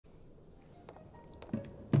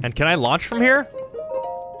And can I launch from here?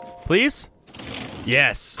 Please?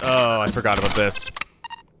 Yes. Oh, I forgot about this.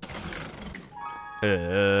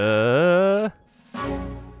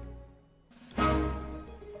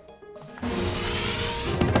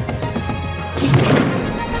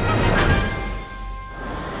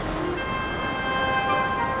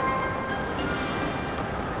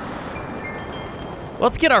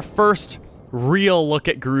 Let's get our first real look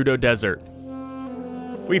at Gerudo Desert.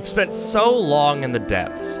 We've spent so long in the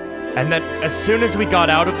depths, and then as soon as we got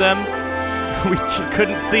out of them, we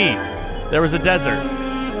couldn't see. There was a desert.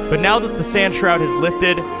 But now that the sand shroud has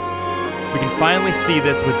lifted, we can finally see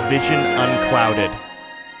this with vision unclouded.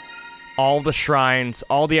 All the shrines,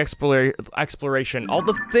 all the exploration, all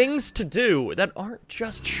the things to do that aren't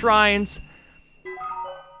just shrines.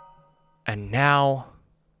 And now,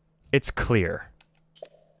 it's clear.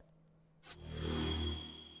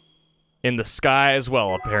 In the sky as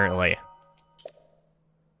well, apparently.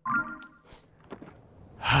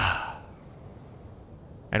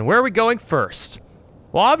 And where are we going first?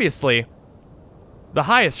 Well, obviously, the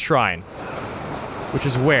highest shrine, which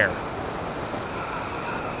is where?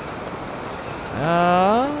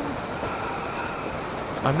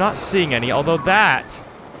 I'm not seeing any, although that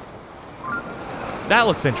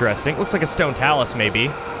looks interesting. Looks like a stone talus,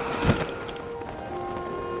 maybe.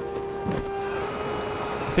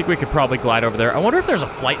 I think we could probably glide over there. I wonder if there's a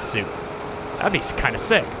flight suit. That'd be kind of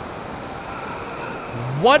sick.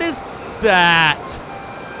 What is that?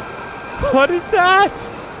 What is that?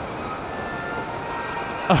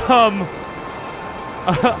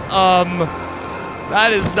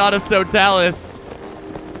 That is not a stone talus.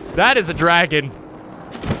 That is a dragon.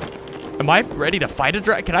 Am I ready to fight a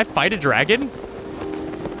dragon? Can I fight a dragon?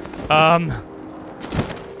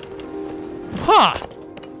 Huh.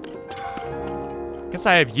 Guess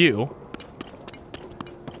I have you.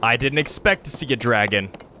 I didn't expect to see a dragon.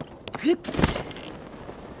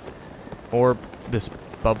 Or this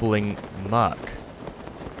bubbling muck.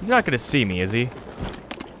 He's not gonna see me, is he?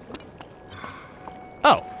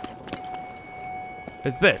 Oh.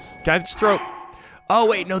 Is this? Can I just throw... Oh,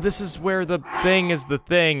 wait, no, this is where the thing is the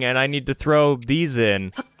thing, and I need to throw these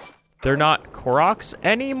in. They're not Koroks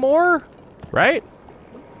anymore? Right?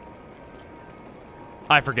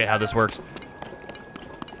 I forget how this works.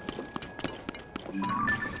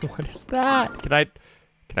 What is that? Can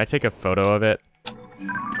I take a photo of it?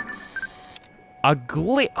 Oh,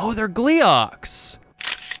 they're Gleeoks.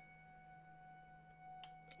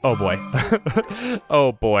 Oh boy.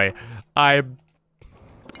 Oh boy. I'm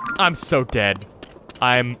so dead.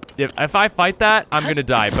 If I fight that, I'm gonna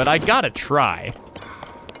die, but I gotta try.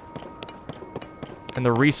 And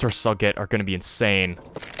the resources I'll get are gonna be insane.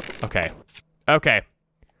 Okay. Okay.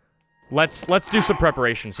 Let's do some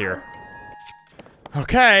preparations here.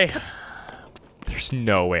 Okay. There's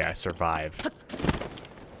no way I survive.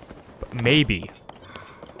 But maybe.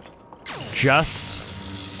 Just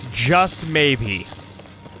maybe.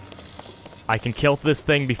 I can kill this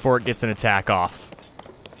thing before it gets an attack off.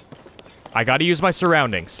 I gotta use my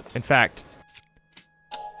surroundings. In fact,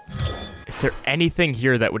 is there anything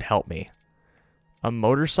here that would help me? A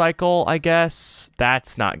motorcycle, I guess?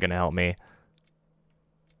 That's not gonna help me.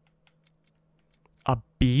 A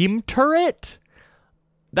beam turret?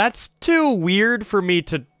 That's too weird for me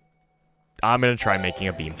to... I'm gonna try making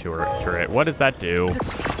a beam turret. What does that do?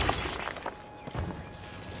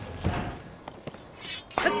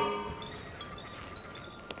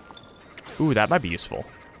 Ooh, that might be useful.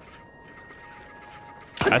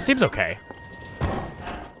 That seems okay.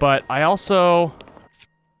 But I also...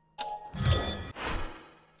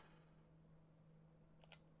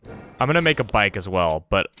 I'm gonna make a bike as well,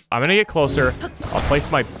 but I'm gonna get closer. I'll place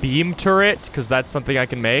my beam turret, because that's something I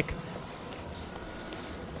can make.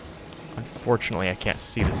 Unfortunately, I can't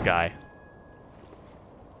see this guy.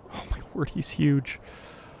 Oh my word, he's huge.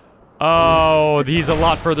 Oh, he's a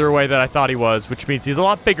lot further away than I thought he was, which means he's a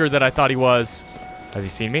lot bigger than I thought he was. Has he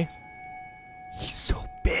seen me? He's so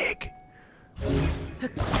big.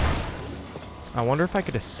 I wonder if I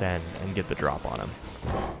could ascend and get the drop on him.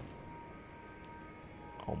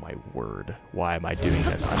 Oh my word. Why am I doing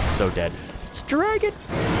this? I'm so dead. It's a dragon.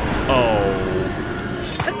 Oh.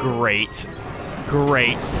 Great.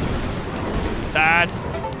 Great. That's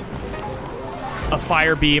a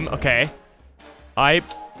fire beam. Okay.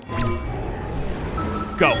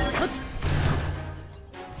 Go.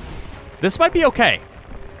 This might be okay.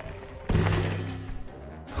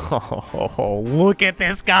 Oh, look at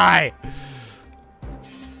this guy.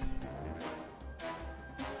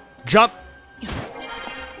 Jump.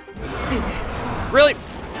 Really?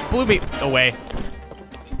 Blew me away.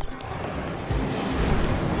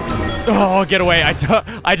 Oh, get away.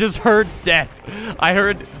 I just heard death. I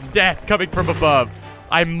heard death coming from above.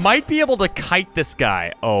 I might be able to kite this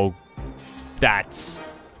guy. Oh, that's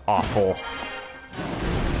awful.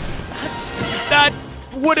 That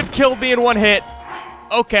would have killed me in one hit.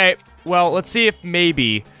 Okay, well, let's see if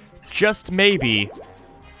maybe, just maybe,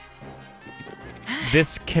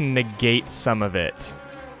 this can negate some of it.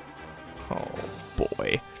 Oh,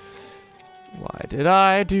 boy. Why did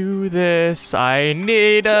I do this? I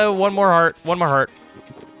need one more heart. One more heart.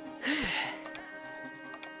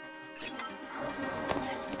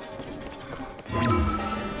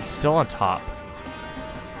 Still on top.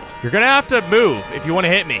 You're gonna have to move if you want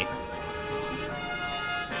to hit me.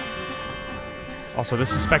 Also,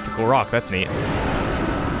 this is Spectacle Rock. That's neat.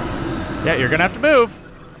 Yeah, you're gonna have to move.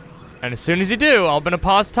 And as soon as you do, I'm gonna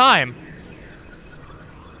pause time.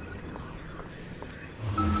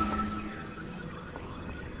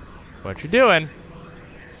 What you doing?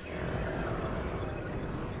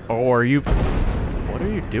 Or are you... What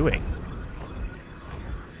are you doing?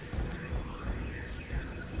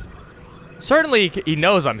 Certainly, he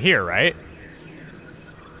knows I'm here, right?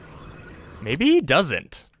 Maybe he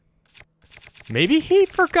doesn't. Maybe he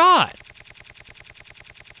forgot.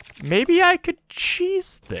 Maybe I could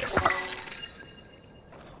cheese this.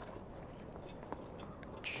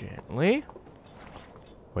 Gently.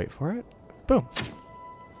 Wait for it. Boom.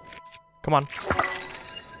 Come on.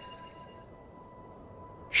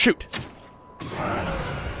 Shoot.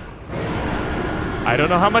 I don't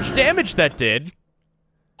know how much damage that did.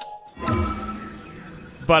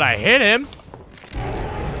 But I hit him.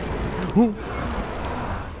 Ooh.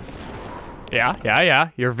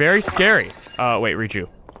 Yeah. You're very scary. Wait, Riju.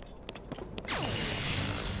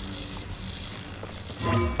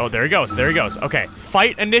 Oh, there he goes. Okay,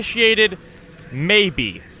 fight initiated.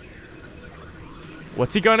 Maybe.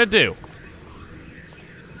 What's he gonna do?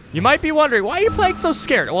 You might be wondering, why are you playing so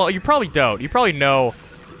scared? Well, you probably don't. You probably know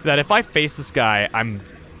that if I face this guy, I'm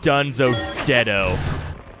donezo deado.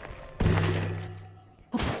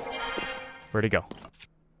 Where'd he go?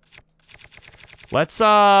 Let's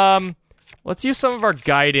use some of our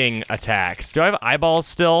guiding attacks. Do I have eyeballs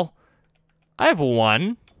still? I have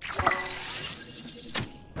one.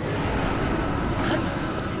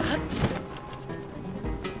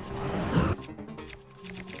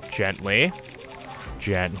 Gently.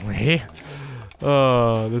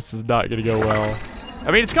 Oh, this is not gonna go well.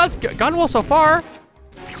 I mean, it's gone well so far.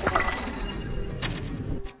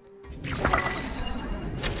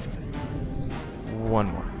 One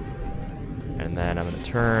more. And then I'm gonna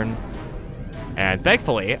turn. And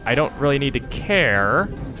thankfully, I don't really need to care.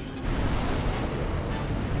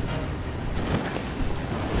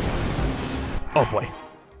 Oh boy.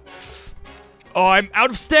 Oh, I'm out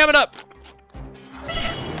of stamina.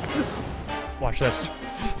 Watch this.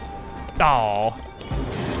 Oh.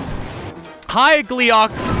 Hi,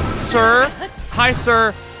 Gleok, sir. Hi,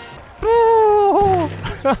 sir.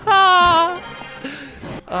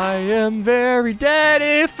 I am very dead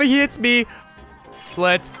if he hits me.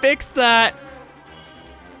 Let's fix that.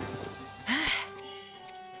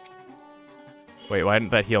 Wait, why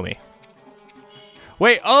didn't that heal me?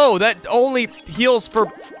 Wait, oh, that only heals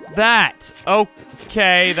for that.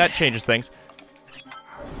 Okay, that changes things.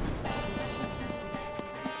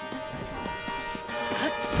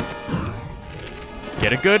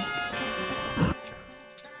 Get a good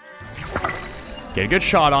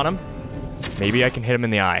shot on him. Maybe I can hit him in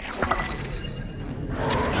the eye.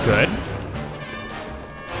 Good.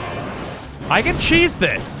 I can cheese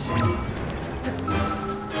this.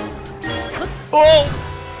 Oh!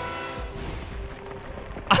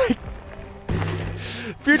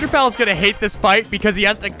 Future Pal's gonna hate this fight because he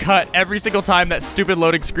has to cut every single time that stupid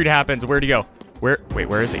loading screen happens. Where'd he go? Wait,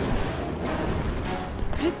 where is he?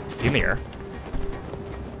 Is he in the air?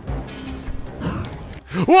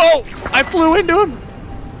 Whoa! I flew into him!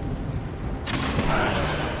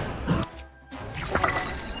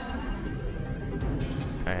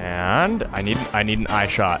 And I need an eye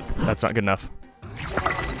shot. That's not good enough.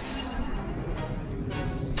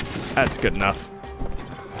 That's good enough.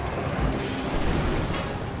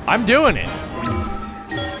 I'm doing it.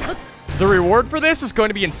 The reward for this is going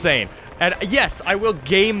to be insane. And yes, I will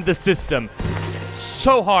game the system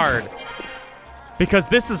so hard because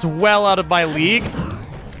this is well out of my league.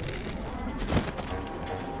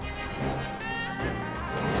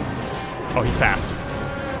 Oh, he's fast.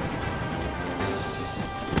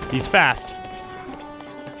 He's fast.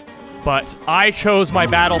 But I chose my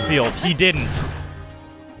battlefield. He didn't.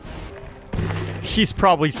 He's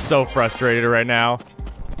probably so frustrated right now.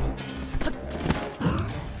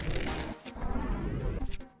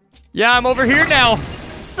 Yeah, I'm over here now.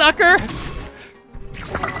 Sucker!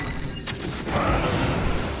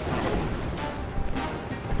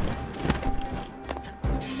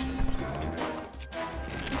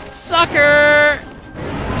 Sucker!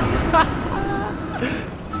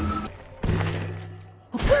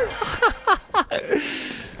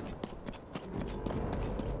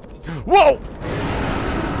 Whoa!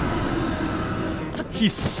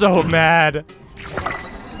 He's so mad.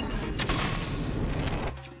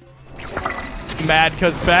 Mad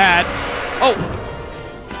 'cause bad. Oh!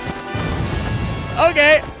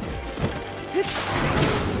 Okay.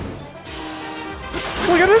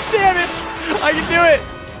 Look at this damage! I can do it!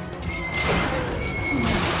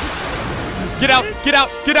 Get out! Get out!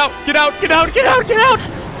 Get out! Get out! Get out! Get out! Get out!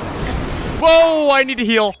 Whoa! I need to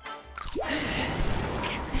heal.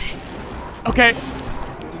 Okay.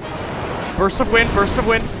 Burst of wind. Burst of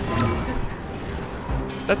wind.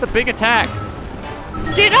 That's a big attack.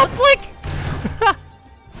 Get out, Flick!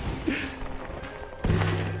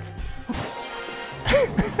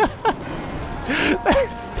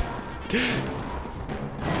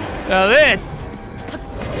 Now this.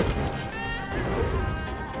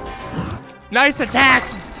 Nice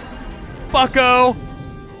attacks, bucko.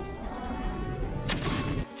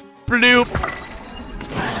 Bloop.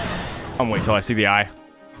 I'm gonna wait till I see the eye.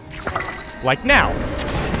 Like now.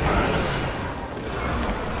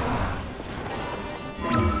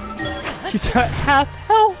 He's at half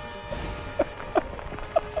health.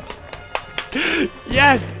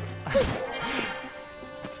 Yes.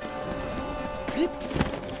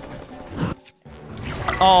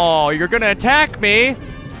 Oh, you're gonna attack me.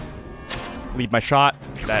 Lead my shot.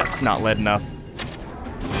 That's not lead enough.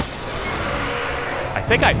 I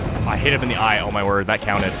think I hit him in the eye. Oh my word, that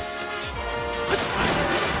counted.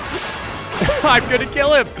 I'm gonna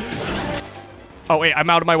kill him. Oh wait, I'm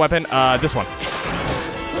out of my weapon. This one.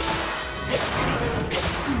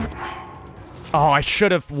 Oh, I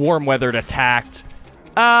should have warm weathered attacked.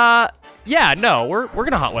 Yeah, no, we're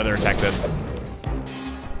gonna hot weather attack this.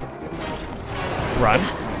 Run.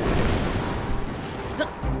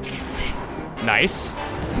 Nice.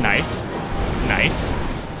 Nice. Nice.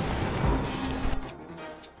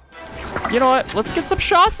 You know what? Let's get some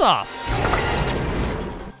shots off.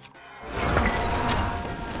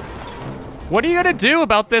 What are you gonna do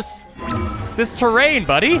about this terrain,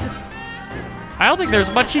 buddy? I don't think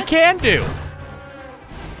there's much you can do.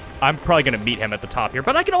 I'm probably gonna meet him at the top here,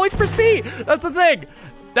 but I can always press B. That's the thing.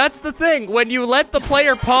 That's the thing. When you let the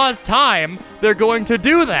player pause time, they're going to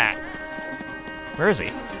do that. Where is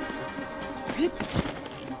he?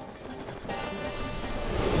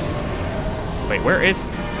 Wait, where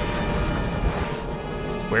is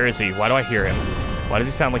he? Why do I hear him? Why does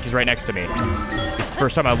he sound like he's right next to me? This is the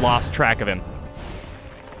first time I've lost track of him.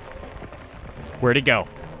 Where'd he go?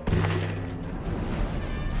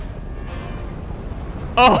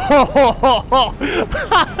 Oh!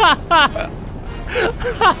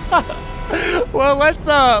 Well, let's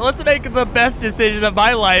make the best decision of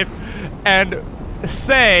my life and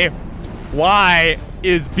say, Y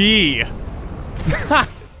is B.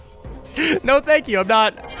 No, thank you.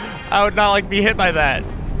 I would not like to be hit by that.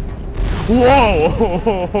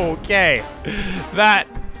 Whoa! Okay. That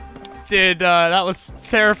was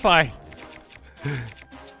terrifying. I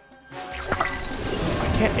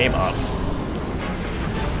can't aim up.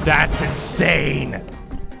 That's insane.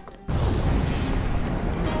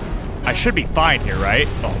 I should be fine here, right?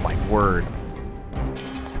 Oh my word.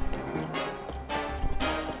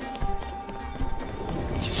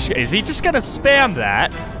 Is he just gonna spam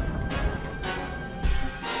that?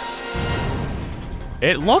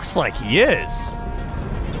 It looks like he is.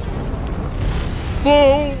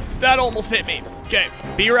 Whoa, that almost hit me. Okay,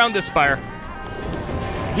 be around this spire.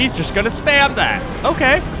 He's just gonna spam that.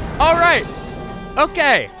 Okay, all right.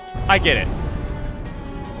 Okay, I get it.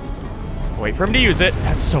 Wait for him to use it.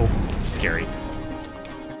 That's so scary.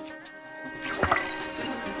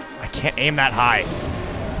 I can't aim that high.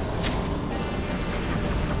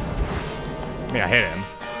 I mean, I hit him.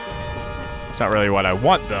 It's not really what I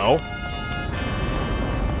want, though.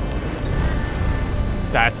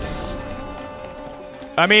 That's...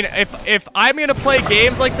 I mean, if I'm gonna play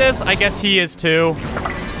games like this, I guess he is too.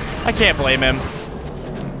 I can't blame him.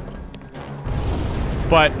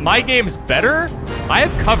 But my game's better. I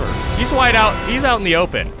have cover. He's wide out. He's out in the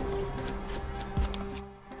open.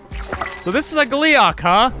 So this is a Gleeok,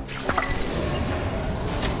 huh?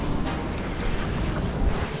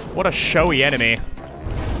 What a showy enemy.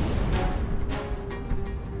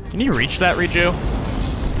 Can you reach that, Riju?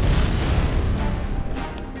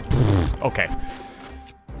 Okay.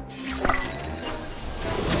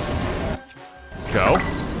 Go.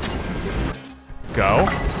 Go.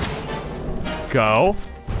 Go.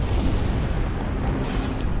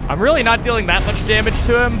 I'm really not dealing that much damage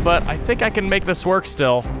to him, but I think I can make this work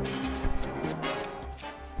still.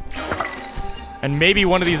 And maybe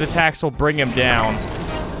one of these attacks will bring him down.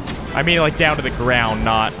 I mean, like, down to the ground,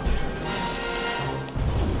 not...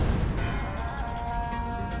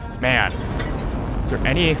 Man. Is there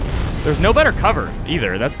any... There's no better cover,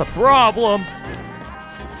 either. That's the problem.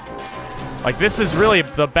 Like, this is really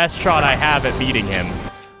the best shot I have at beating him.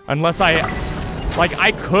 Unless I... Like,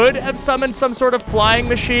 I could have summoned some sort of flying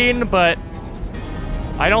machine, but...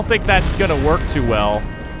 I don't think that's gonna work too well.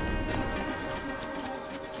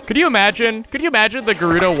 Could you imagine? Could you imagine the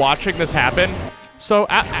Gerudo watching this happen? So,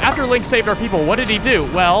 after Link saved our people, what did he do?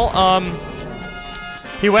 Well,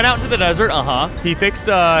 he went out into the desert, He fixed,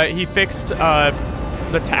 the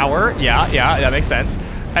tower. Yeah, that makes sense.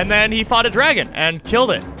 And then he fought a dragon and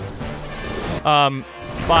killed it.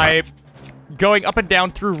 By going up and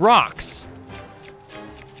down through rocks.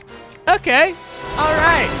 Okay, all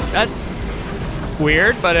right. That's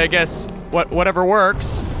weird, but I guess whatever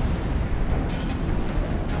works.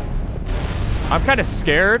 I'm kind of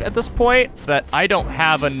scared at this point that I don't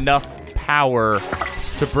have enough power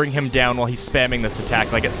to bring him down while he's spamming this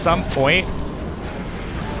attack. Like, at some point,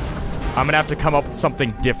 I'm gonna have to come up with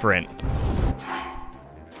something different.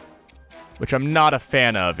 Which I'm not a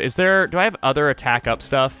fan of. Do I have other attack up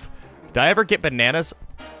stuff? Did I ever get bananas?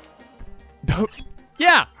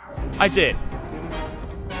 Yeah, I did.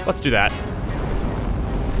 Let's do that.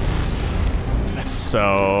 That's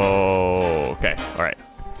so... Okay, all right.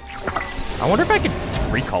 I wonder if I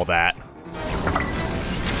can recall that.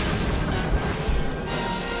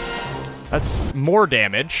 That's more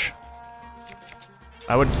damage.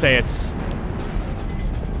 I wouldn't say it's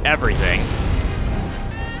everything.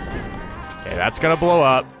 Okay, that's gonna blow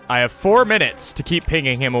up. I have 4 minutes to keep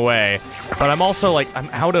pinging him away, but I'm also like,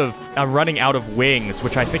 I'm running out of wings,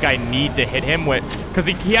 which I think I need to hit him with, because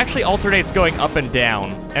he actually alternates going up and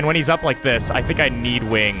down, and when he's up like this, I think I need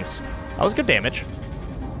wings. That was good damage.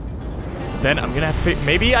 Then I'm gonna have to,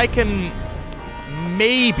 maybe I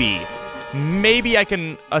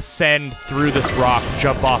can ascend through this rock,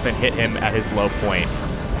 jump off, and hit him at his low point.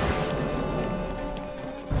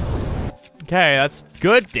 Okay, that's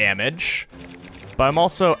good damage. But I'm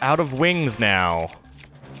also out of wings now.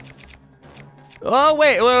 Oh,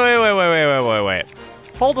 wait.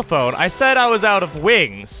 Hold the phone. I said I was out of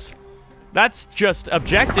wings. That's just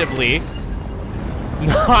objectively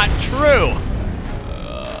not true.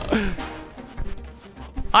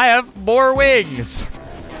 I have more wings.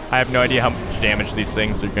 I have no idea how much damage these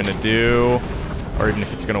things are gonna do, or even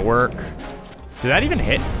if it's gonna work. Did that even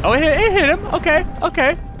hit? Oh, it hit him. Okay.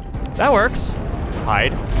 That works.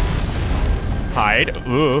 Hide.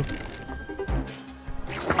 Ooh.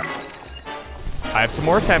 I have some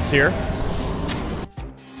more attempts here.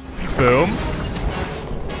 Boom.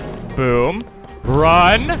 Boom.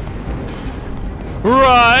 Run,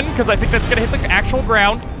 because I think that's gonna hit the actual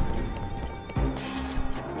ground.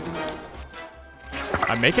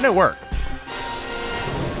 I'm making it work.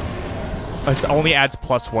 It only adds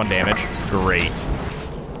 +1 damage. Great.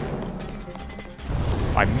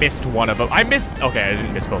 I missed one of them. Okay, I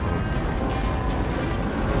didn't miss both of them.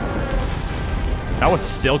 That one's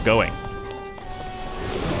still going.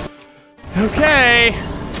 Okay.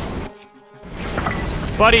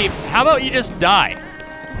 Buddy, how about you just die?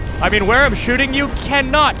 I mean, where I'm shooting you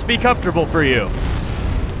cannot be comfortable for you.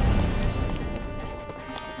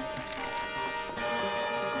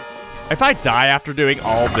 If I die after doing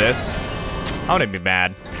all this, I'm gonna be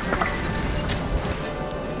mad.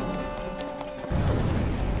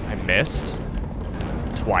 I missed.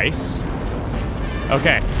 Twice.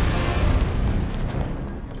 Okay.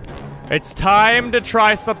 It's time to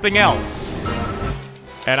try something else.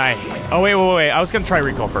 And oh, wait. I was gonna try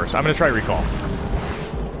recall first. I'm gonna try recall.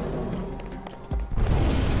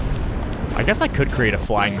 I guess I could create a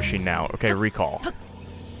flying machine now. Okay, recall.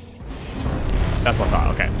 That's what I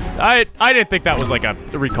thought, okay. I didn't think that was like a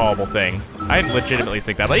recallable thing. I didn't legitimately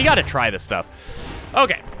think that, but you gotta try this stuff.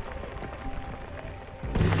 Okay.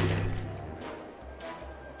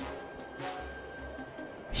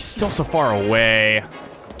 He's still so far away.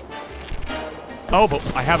 Oh, but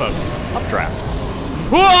I have a updraft.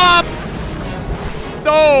 Whoop!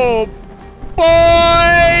 Oh,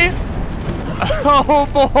 boy! Oh,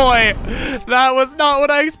 boy! That was not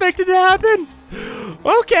what I expected to happen.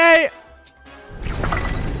 Okay.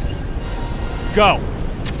 Go.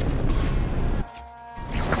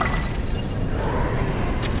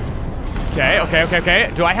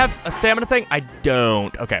 Okay. Do I have a stamina thing? I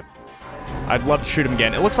don't. Okay. I'd love to shoot him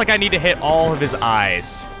again. It looks like I need to hit all of his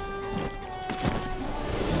eyes.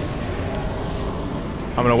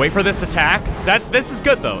 I'm gonna wait for this attack. This is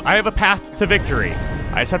good though. I have a path to victory.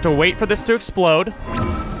 I just have to wait for this to explode.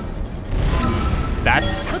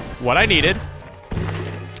 That's what I needed.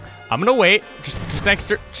 I'm gonna wait. Just an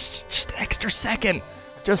extra second.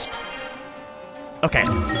 Just. Okay.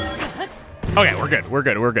 Okay, we're good. We're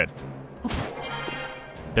good. We're good.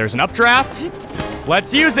 There's an updraft.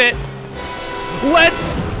 Let's use it.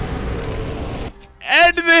 Let's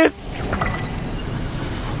end this.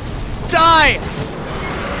 Die.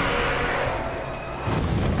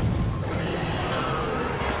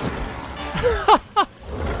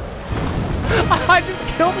 I just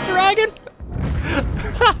killed the dragon.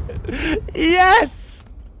 Yes.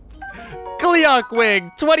 Gleeok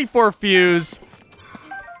wing, 24 fuse.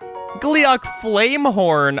 Gleeok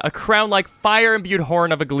Flamehorn, a crown-like fire-imbued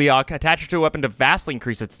horn of a Gleeok. Attach it to a weapon to vastly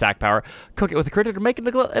increase its attack power. Cook it with a critter to make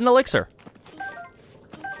an elixir.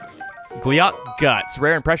 Gleeok Guts,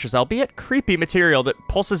 rare and precious, albeit creepy material that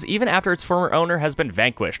pulses even after its former owner has been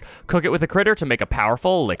vanquished. Cook it with a critter to make a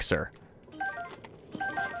powerful elixir.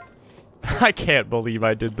 I can't believe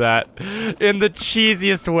I did that in the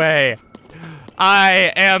cheesiest way.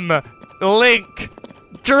 I am Link,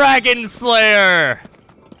 Dragon Slayer.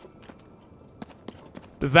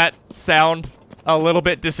 Does that sound a little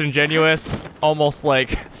bit disingenuous? Almost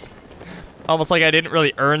like I didn't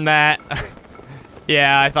really earn that.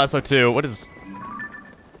 Yeah, I thought so too. What is...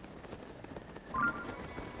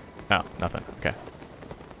 Oh, nothing. Okay.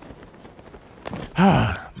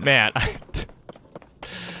 Man.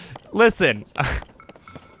 Listen.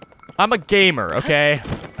 I'm a gamer, okay?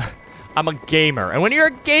 I'm a gamer. And when you're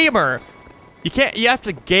a gamer, you have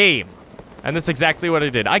to game. And that's exactly what I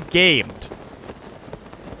did. I gamed.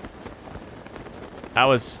 That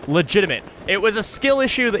was legitimate. It was a skill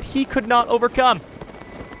issue that he could not overcome.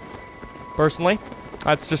 Personally,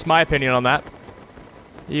 that's just my opinion on that.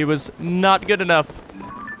 He was not good enough.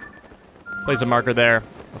 Place a marker there.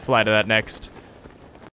 I'll fly to that next.